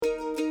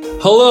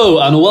Hello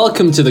and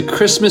welcome to the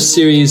Christmas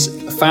series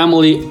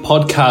Family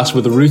Podcast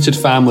with Rooted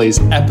Families,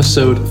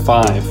 Episode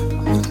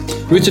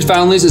 5. Rooted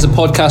Families is a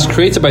podcast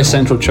created by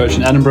Central Church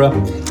in Edinburgh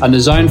and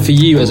designed for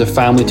you as a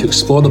family to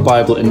explore the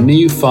Bible in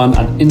new, fun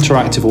and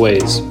interactive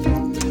ways.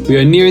 We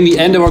are nearing the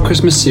end of our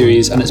Christmas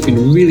series and it's been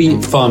a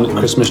really fun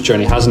Christmas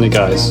journey, hasn't it,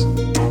 guys?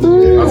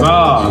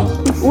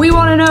 Huzzah! We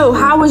want to know,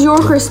 how was your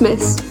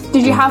Christmas?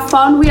 Did you have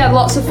fun? We had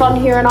lots of fun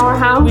here in our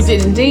house. We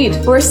did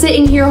indeed. We're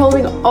sitting here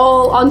holding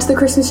all onto the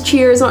Christmas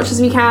cheer as much as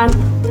we can.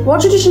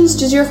 What traditions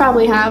does your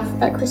family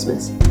have at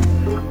Christmas?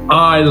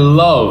 I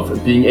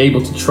love being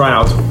able to try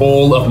out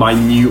all of my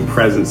new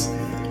presents.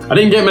 I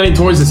didn't get many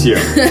toys this year.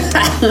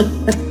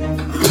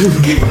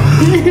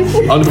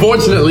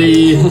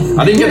 Unfortunately,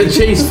 I didn't get the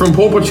chase from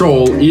Paw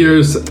Patrol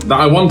ears that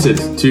I wanted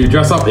to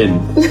dress up in.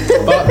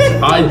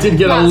 But I did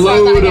get a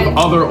load of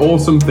other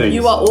awesome things.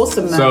 You are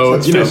awesome, Matt. So,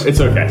 it's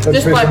okay.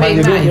 Just by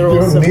being Matt, you're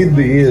awesome. You don't need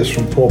the ears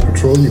from Paw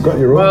Patrol, you've got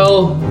your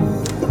own.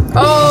 Well,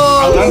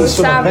 Oh,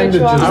 some savage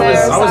appendages. one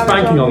there. I was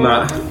banking on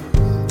that.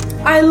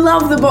 I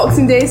love the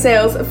Boxing Day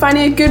sales.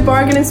 Finding a good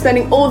bargain and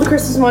spending all the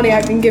Christmas money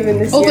I've been given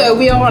this year. Although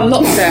we are on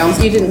lockdown,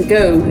 so you didn't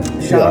go,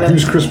 Yeah, Charlotte.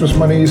 whose Christmas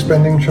money are you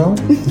spending, Sean?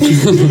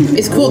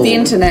 It's called the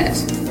internet.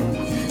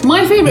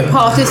 My favourite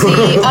part is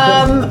the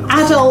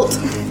adult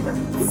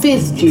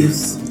fizz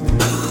juice.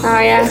 Oh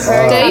yeah,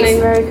 very Dave? cunning,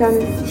 very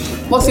cunning.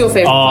 What's your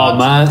favourite Oh part?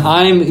 man,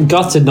 I'm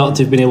gutted not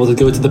to have been able to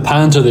go to the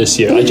Panto this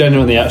year. I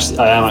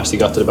am actually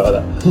gutted about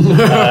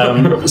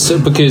that. So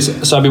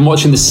I've been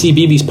watching the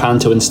CBeebies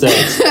Panto instead.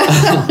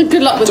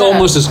 Good luck with It's that.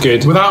 almost as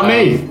good. Without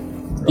me.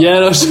 Yeah,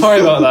 no,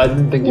 sorry about that. I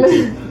didn't think you'd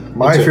be.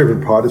 My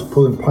favourite part is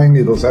pulling pine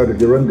needles out of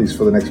your undies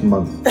for the next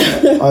month.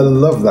 I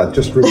love that.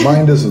 Just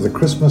reminders of the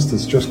Christmas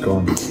that's just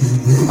gone.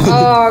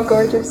 Oh,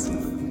 gorgeous.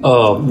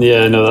 Oh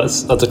yeah, no,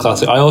 that's a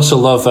classic. I also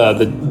love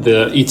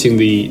the eating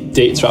the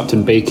dates wrapped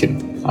in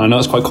bacon. I know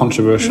it's quite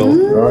controversial.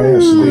 Oh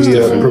yes,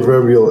 the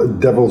proverbial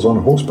devils on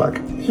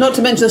horseback. Not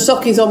to mention the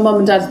sockies on mum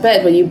and dad's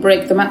bed where you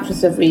break the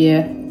mattress every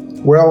year.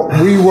 Well,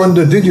 we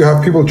wonder, did you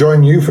have people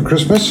join you for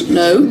Christmas?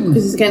 No,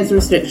 because it's against the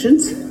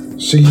restrictions.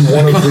 See,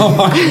 one of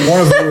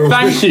the rules.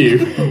 Thank you.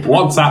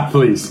 WhatsApp,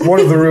 please. One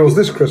of the rules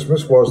this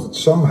Christmas was that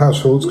some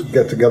households could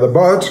get together,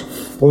 but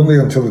only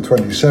until the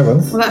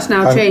 27th. Well, that's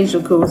now And- changed,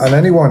 of course. And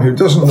anyone who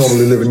doesn't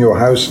normally live in your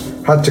house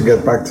had to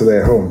get back to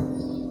their home.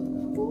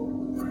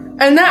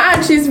 And that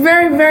actually is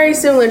very, very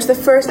similar to the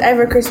first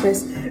ever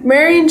Christmas.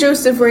 Mary and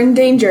Joseph were in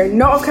danger,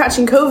 not of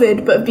catching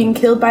COVID, but of being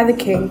killed by the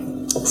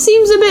king.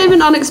 Seems a bit of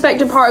an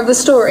unexpected part of the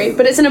story,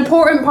 but it's an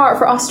important part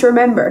for us to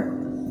remember.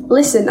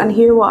 Listen and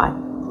hear why.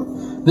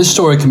 This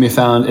story can be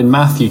found in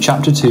Matthew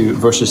chapter 2,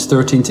 verses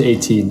 13 to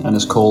 18, and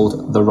is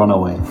called The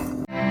Runaway.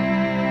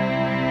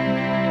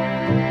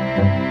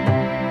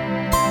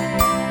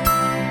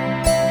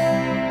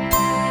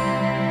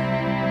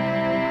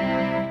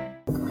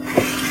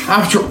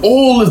 After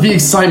all of the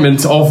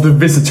excitement of the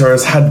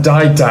visitors had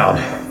died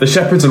down, the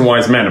shepherds and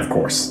wise men, of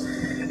course,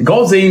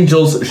 God's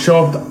angels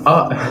showed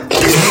up.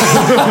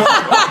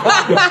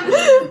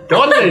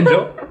 God's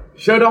angel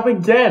showed up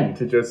again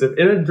to Joseph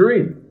in a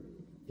dream.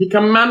 He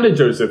commanded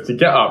Joseph to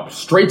get up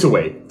straight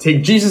away,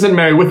 take Jesus and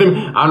Mary with him,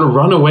 and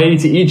run away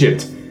to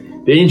Egypt.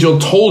 The angel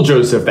told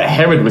Joseph that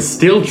Herod was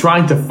still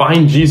trying to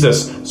find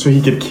Jesus so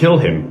he could kill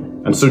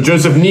him, and so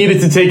Joseph needed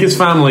to take his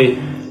family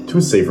to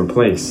a safer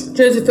place.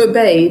 Joseph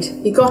obeyed.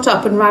 He got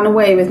up and ran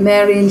away with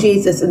Mary and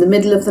Jesus in the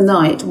middle of the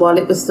night while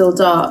it was still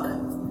dark.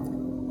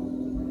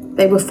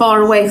 They were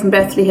far away from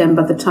Bethlehem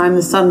by the time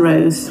the sun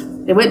rose.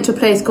 They went to a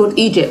place called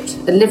Egypt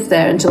and lived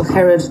there until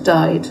Herod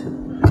died.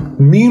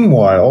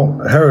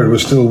 Meanwhile, Herod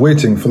was still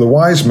waiting for the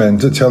wise men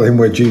to tell him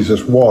where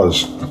Jesus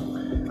was.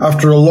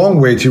 After a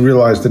long wait, he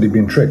realized that he'd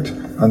been tricked,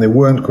 and they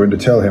weren't going to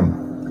tell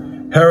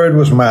him. Herod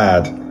was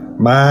mad.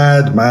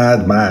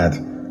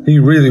 He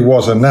really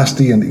was a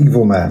nasty and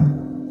evil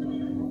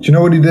man. Do you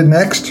know what he did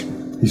next?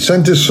 He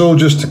sent his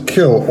soldiers to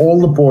kill all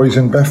the boys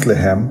in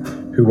Bethlehem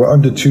who were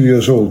under 2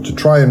 years old to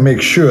try and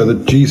make sure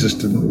that Jesus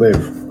didn't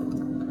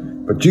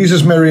live. But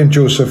Jesus, Mary and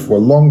Joseph were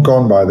long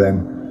gone by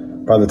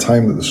then, by the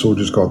time that the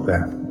soldiers got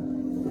there.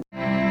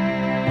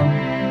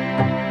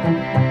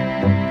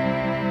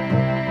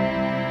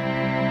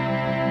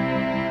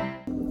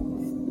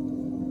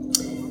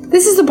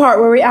 This is the part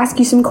where we ask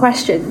you some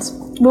questions.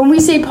 When we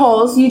say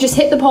pause, you just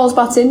hit the pause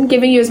button,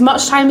 giving you as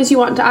much time as you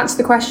want to answer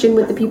the question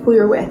with the people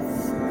you're with.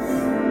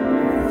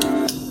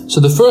 So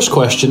the first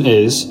question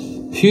is,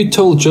 who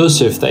told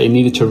Joseph that he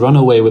needed to run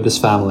away with his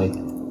family?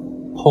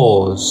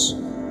 Pause.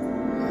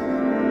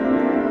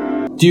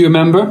 Do you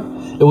remember?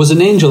 It was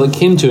an angel that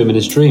came to him in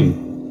his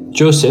dream.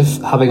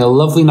 Joseph, having a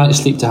lovely night's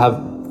sleep, had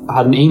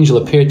an angel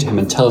appear to him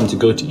and tell him to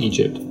go to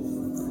Egypt.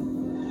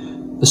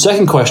 The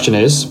second question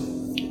is,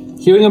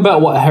 hearing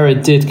about what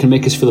Herod did can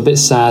make us feel a bit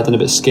sad and a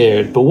bit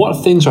scared, but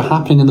what things are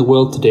happening in the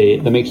world today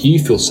that make you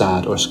feel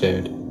sad or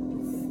scared?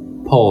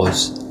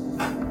 Pause.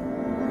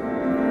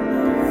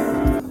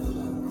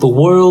 The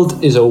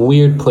world is a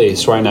weird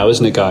place right now,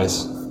 isn't it,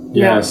 guys?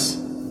 Yes.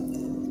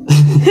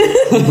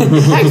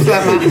 Thanks for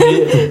that,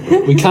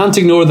 Matt. We can't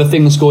ignore the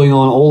things going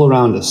on all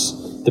around us.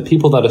 the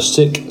people that are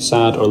sick,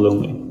 sad, or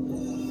lonely.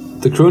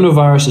 The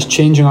coronavirus is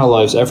changing our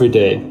lives every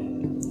day.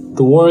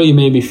 The worry you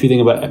may be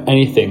feeling about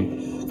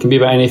anything can be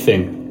about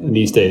anything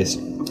these days.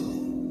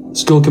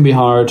 School can be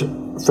hard,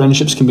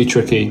 friendships can be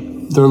tricky.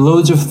 There are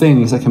loads of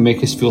things that can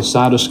make us feel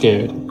sad or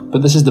scared,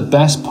 but this is the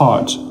best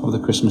part of the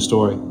Christmas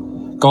story.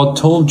 God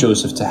told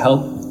Joseph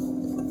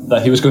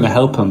that he was going to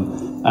help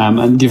him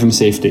and give him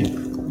safety.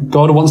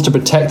 God wants to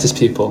protect his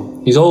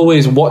people. He's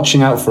always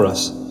watching out for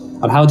us.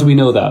 And how do we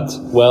know that?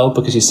 Well,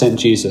 because he sent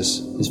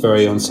Jesus, his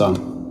very own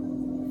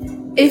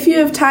son. If you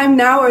have time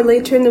now or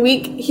later in the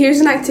week, here's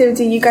an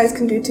activity you guys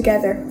can do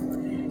together.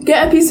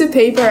 Get a piece of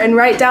paper and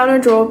write down or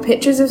draw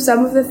pictures of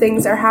some of the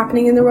things that are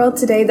happening in the world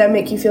today that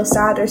make you feel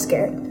sad or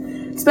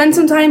scared. Spend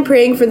some time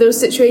praying for those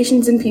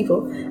situations and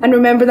people, and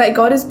remember that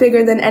God is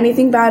bigger than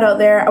anything bad out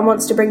there and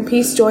wants to bring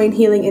peace, joy, and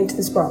healing into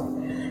this world.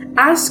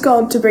 Ask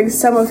God to bring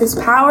some of his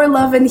power,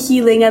 love, and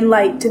healing and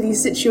light to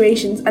these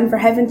situations and for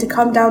heaven to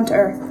come down to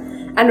earth.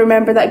 And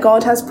remember that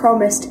God has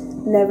promised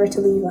never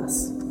to leave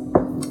us.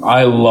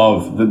 I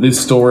love that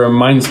this story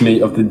reminds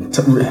me of the...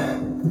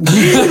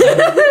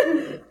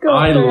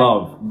 I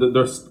love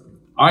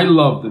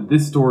that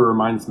this story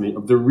reminds me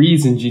of the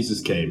reason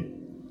Jesus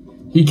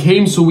came. He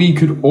came so we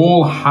could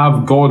all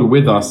have God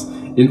with us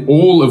in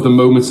all of the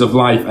moments of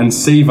life and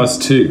save us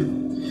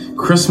too.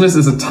 Christmas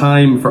is a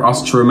time for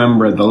us to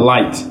remember the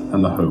light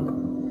and the hope.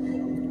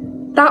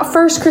 That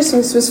first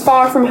Christmas was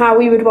far from how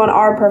we would want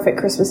our perfect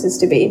Christmases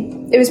to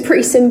be. It was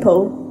pretty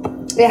simple.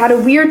 They had a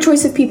weird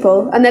choice of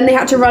people, and then they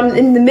had to run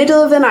in the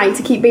middle of the night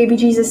to keep baby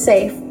Jesus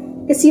safe.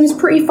 It seems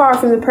pretty far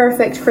from the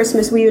perfect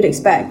Christmas we would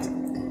expect.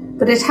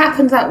 But it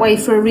happened that way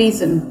for a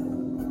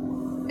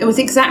reason. It was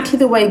exactly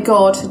the way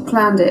God had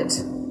planned it.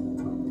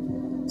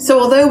 So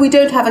although we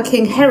don't have a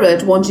King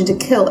Herod wanting to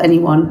kill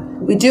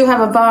anyone, we do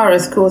have a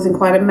virus causing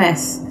quite a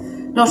mess.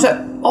 Not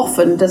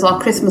often does our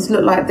Christmas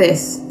look like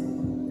this.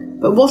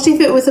 But what if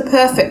it was a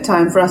perfect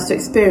time for us to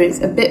experience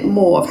a bit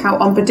more of how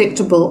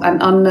unpredictable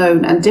and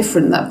unknown and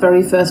different that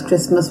very first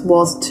Christmas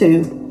was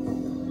too?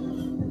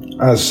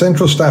 As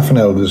central staff and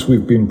elders,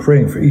 we've been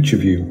praying for each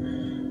of you,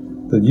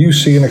 that you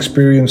see and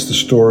experience the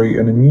story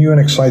in a new and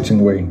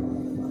exciting way.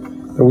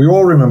 That we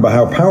all remember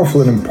how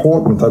powerful and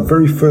important that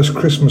very first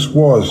Christmas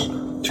was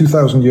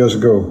 2,000 years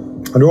ago,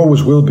 and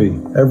always will be,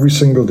 every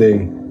single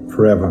day,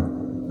 forever.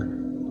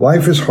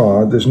 Life is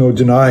hard, there's no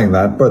denying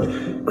that, but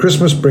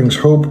Christmas brings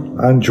hope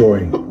and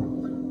joy.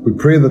 We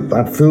pray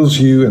that fills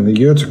you in the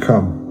year to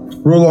come.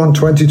 Roll on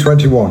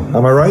 2021,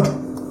 am I right?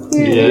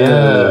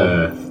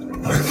 Yeah.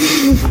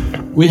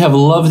 We have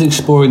loved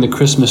exploring the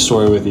Christmas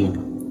story with you.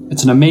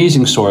 It's an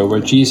amazing story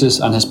where Jesus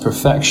and his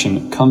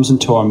perfection comes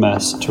into our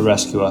mess to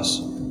rescue us.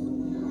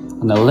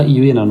 And I'll let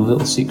you in on a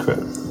little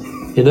secret.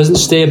 He doesn't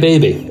stay a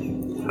baby.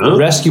 The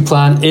rescue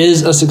plan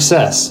is a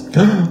success.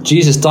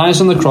 Jesus dies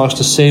on the cross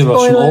to save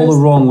us from all the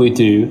wrong we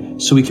do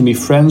so we can be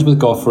friends with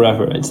God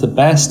forever. It's the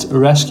best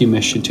rescue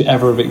mission to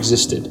ever have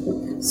existed.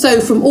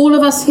 So from all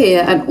of us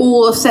here and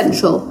all of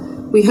Central,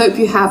 we hope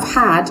you have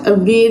had a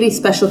really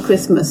special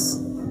Christmas.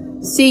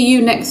 See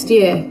you next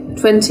year,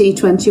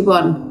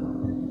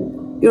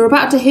 2021. You're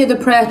about to hear the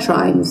prayer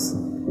chimes.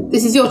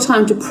 This is your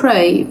time to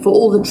pray for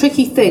all the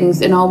tricky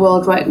things in our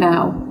world right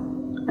now.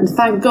 And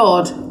thank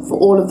God for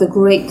all of the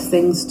great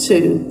things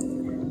too.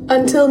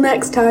 Until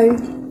next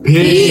time.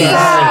 Peace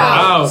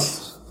out.